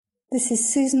This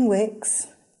is Susan Wicks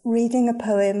reading a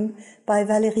poem by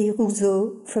Valérie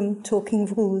Rouzeau from Talking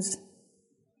Rouzeau.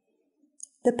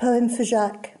 The poem for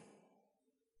Jacques.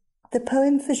 The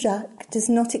poem for Jacques does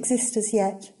not exist as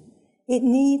yet. It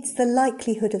needs the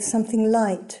likelihood of something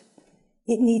light.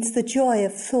 It needs the joy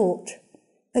of thought,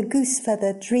 a goose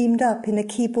feather dreamed up in a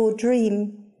keyboard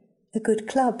dream, a good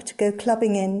club to go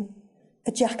clubbing in,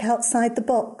 a Jack outside the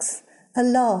box, a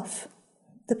laugh.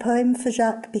 The poem for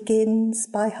Jacques begins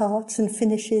by heart and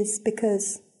finishes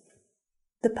because.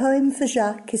 The poem for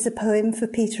Jacques is a poem for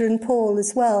Peter and Paul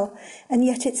as well, and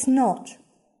yet it's not.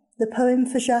 The poem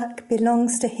for Jacques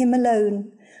belongs to him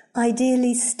alone,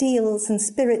 ideally steals and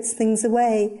spirits things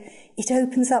away. It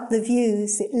opens up the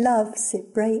views, it loves,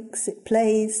 it breaks, it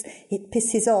plays, it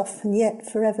pisses off and yet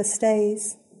forever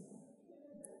stays.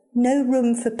 No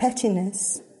room for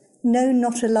pettiness, no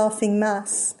not a laughing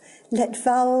mass. Let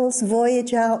vowels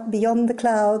voyage out beyond the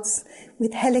clouds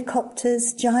with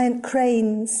helicopters, giant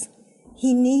cranes.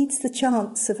 He needs the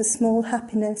chance of a small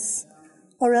happiness,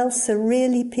 or else a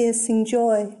really piercing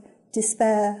joy,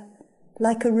 despair,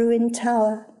 like a ruined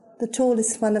tower, the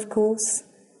tallest one, of course,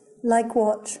 like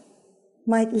what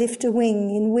might lift a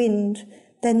wing in wind,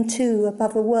 then two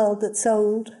above a world that's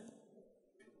old.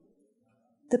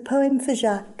 The poem for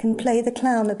Jacques can play the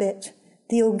clown a bit,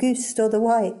 the Auguste or the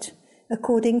White,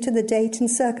 according to the date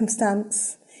and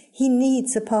circumstance. He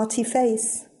needs a party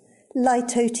face.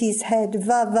 Light Oti's head,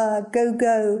 va, go,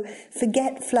 go.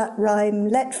 Forget flat rhyme,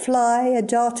 let fly a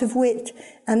dart of wit,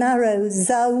 an arrow,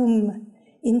 zaum,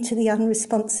 into the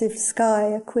unresponsive sky,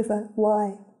 a quiver,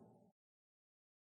 why?